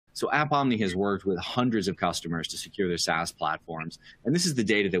So AppOmni has worked with hundreds of customers to secure their SaaS platforms. And this is the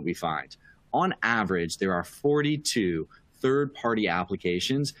data that we find. On average, there are 42 third-party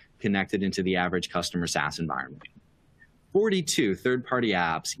applications connected into the average customer SaaS environment. 42 third-party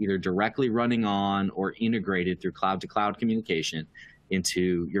apps either directly running on or integrated through cloud-to-cloud communication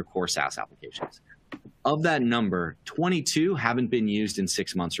into your core SaaS applications. Of that number, 22 haven't been used in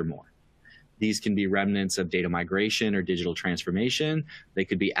 6 months or more. These can be remnants of data migration or digital transformation. They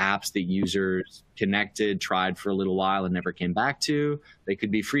could be apps that users connected, tried for a little while and never came back to. They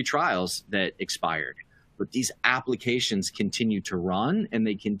could be free trials that expired. But these applications continue to run and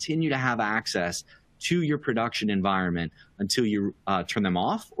they continue to have access to your production environment until you turn them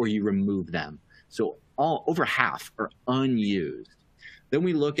off or you remove them. So over half are unused. Then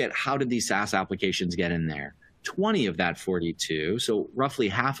we look at how did these SaaS applications get in there. 20 of that 42, so roughly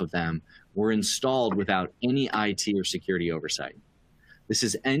half of them, were installed without any IT or security oversight. This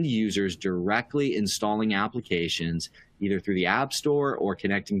is end users directly installing applications either through the App Store or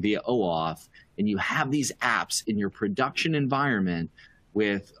connecting via OAuth, and you have these apps in your production environment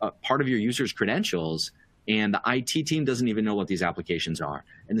with part of your user's credentials, and the IT team doesn't even know what these applications are,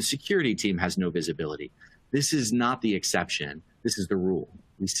 and the security team has no visibility. This is not the exception. This is the rule.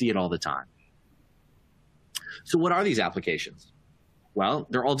 We see it all the time. So what are these applications? Well,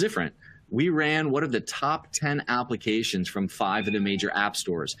 they're all different. We ran what are the top 10 applications from 5 of the major app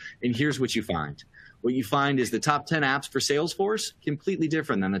stores, and here's what you find. What you find is the top 10 apps for Salesforce, completely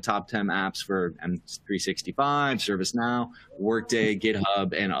different than the top 10 apps for M365, ServiceNow, Workday,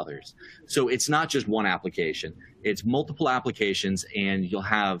 GitHub, and others. So it's not just one application. It's multiple applications, and you'll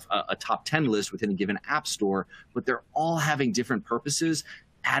have a top 10 list within a given app store, but they're all having different purposes,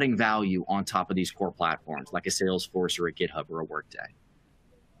 adding value on top of these core platforms, like a Salesforce or a GitHub or a Workday.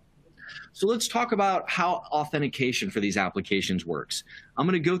 So let's talk about how authentication for these applications works. I'm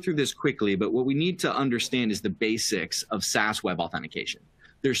going to go through this quickly, but what we need to understand is the basics of SaaS web authentication.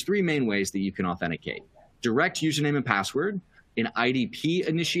 There's 3 main ways that you can authenticate: direct username and password, an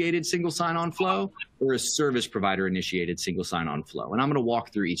IDP-initiated single sign-on flow, or a service provider-initiated single sign-on flow. And I'm going to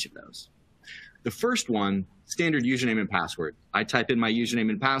walk through each of those. The first one, standard username and password. I type in my username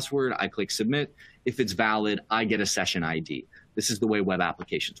and password, I click submit. If it's valid, I get a session ID. This is the way web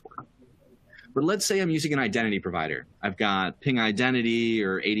applications work. But let's say I'm using an identity provider. I've got Ping Identity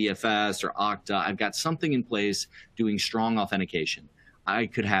or ADFS or Okta. I've got something in place doing strong authentication. I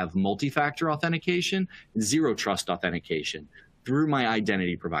could have multi-factor authentication, zero trust authentication through my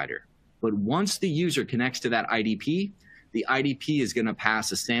identity provider. But once the user connects to that IDP, the IDP is going to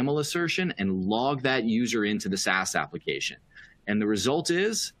pass a SAML assertion and log that user into the SaaS application. And the result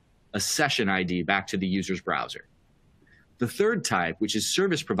is a session ID back to the user's browser. The third type, which is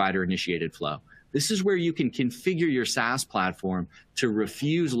service provider initiated flow, this is where you can configure your SaaS platform to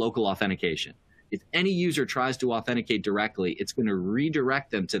refuse local authentication. If any user tries to authenticate directly, it's going to redirect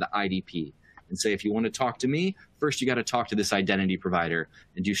them to the IDP and say, if you want to talk to me, first you got to talk to this identity provider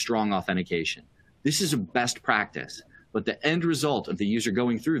and do strong authentication. This is a best practice, but the end result of the user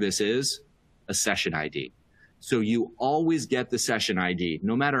going through this is a session ID. So you always get the session ID,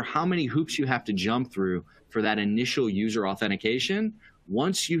 no matter how many hoops you have to jump through for that initial user authentication.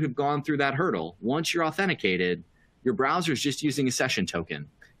 Once you have gone through that hurdle, once you're authenticated, your browser is just using a session token.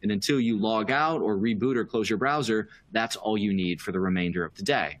 And until you log out or reboot or close your browser, that's all you need for the remainder of the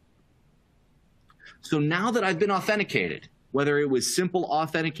day. So now that I've been authenticated, whether it was simple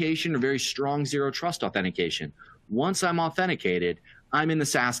authentication or very strong zero trust authentication, once I'm authenticated, I'm in the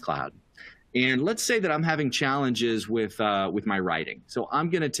SaaS cloud. And let's say that I'm having challenges with my writing. So I'm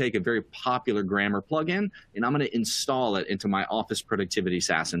going to take a very popular grammar plugin, and I'm going to install it into my office productivity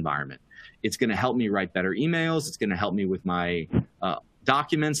SaaS environment. It's going to help me write better emails. It's going to help me with my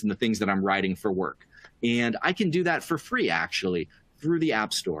documents and the things that I'm writing for work. And I can do that for free, actually, through the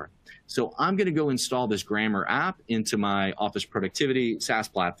App Store. So I'm going to go install this grammar app into my office productivity SaaS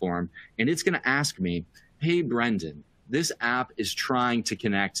platform, and it's going to ask me, hey, Brendan, this app is trying to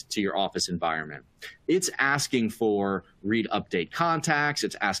connect to your office environment. It's asking for read update contacts.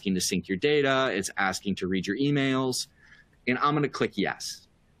 It's asking to sync your data. It's asking to read your emails. And I'm going to click yes.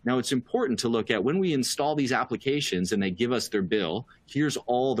 Now, it's important to look at when we install these applications and they give us their bill, here's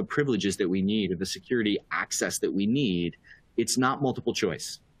all the privileges that we need or the security access that we need. It's not multiple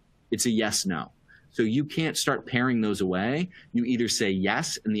choice. It's a yes, no. So you can't start pairing those away. You either say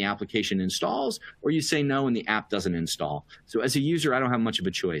yes and the application installs, or you say no and the app doesn't install. So as a user, I don't have much of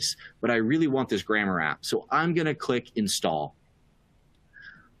a choice, but I really want this grammar app. So I'm going to click install.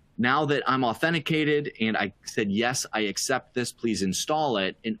 Now that I'm authenticated and I said, yes, I accept this, please install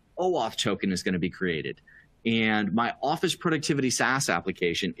it, an OAuth token is going to be created. And my office productivity SaaS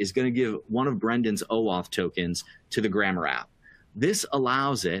application is going to give one of Brendan's OAuth tokens to the Grammar app. This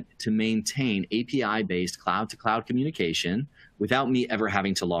allows it to maintain API-based cloud-to-cloud communication without me ever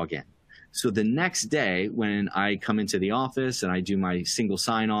having to log in. So the next day when I come into the office and I do my single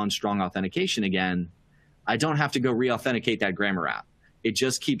sign-on strong authentication again, I don't have to go re-authenticate that Grammar app. It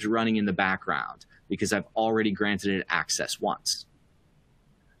just keeps running in the background because I've already granted it access once.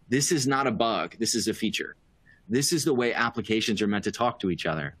 This is not a bug. This is a feature. This is the way applications are meant to talk to each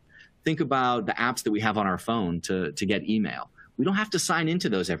other. Think about the apps that we have on our phone to get email. We don't have to sign into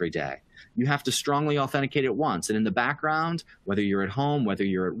those every day. You have to strongly authenticate it once. And in the background, whether you're at home, whether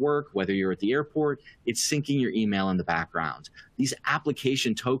you're at work, whether you're at the airport, it's syncing your email in the background. These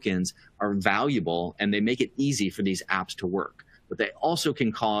application tokens are valuable and they make it easy for these apps to work, but they also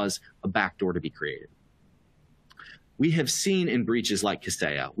can cause a backdoor to be created. We have seen in breaches like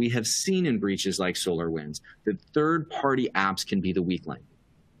Kaseya, we have seen in breaches like SolarWinds that third-party apps can be the weak link.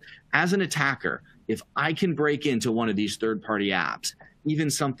 As an attacker, if I can break into one of these third-party apps, even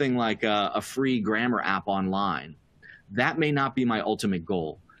something like a free grammar app online, that may not be my ultimate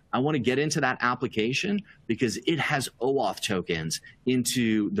goal. I want to get into that application because it has OAuth tokens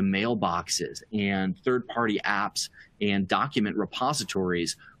into the mailboxes and third-party apps and document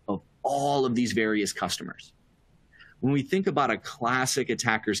repositories of all of these various customers. When we think about a classic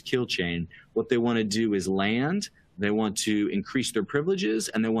attacker's kill chain, what they want to do is land, they want to increase their privileges,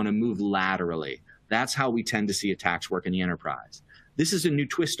 and they want to move laterally. That's how we tend to see attacks work in the enterprise. This is a new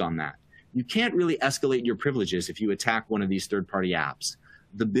twist on that. You can't really escalate your privileges if you attack one of these third-party apps.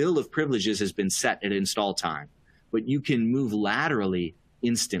 The bill of privileges has been set at install time, but you can move laterally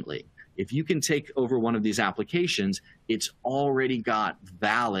instantly. If you can take over one of these applications, it's already got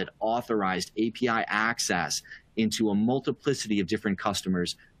valid, authorized API access into a multiplicity of different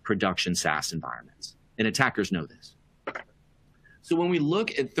customers' production SaaS environments. And attackers know this. So when we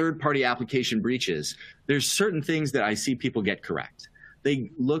look at third-party application breaches, there's certain things that I see people get correct.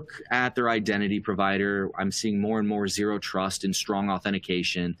 They look at their identity provider. I'm seeing more and more zero trust and strong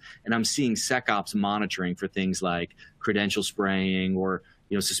authentication. And I'm seeing SecOps monitoring for things like credential spraying or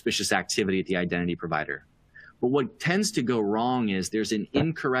suspicious activity at the identity provider. But what tends to go wrong is there's an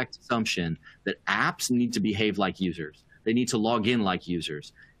incorrect assumption that apps need to behave like users. They need to log in like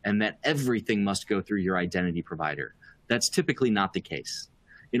users, and that everything must go through your identity provider. That's typically not the case.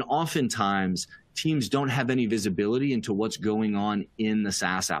 And oftentimes, teams don't have any visibility into what's going on in the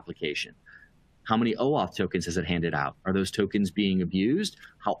SaaS application. How many OAuth tokens has it handed out? Are those tokens being abused?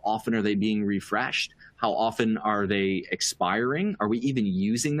 How often are they being refreshed? How often are they expiring? Are we even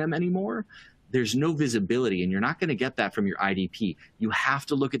using them anymore? There's no visibility, and you're not going to get that from your IDP. You have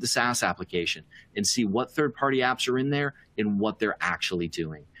to look at the SaaS application and see what third-party apps are in there and what they're actually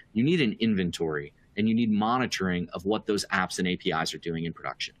doing. You need an inventory, and you need monitoring of what those apps and APIs are doing in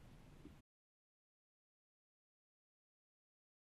production.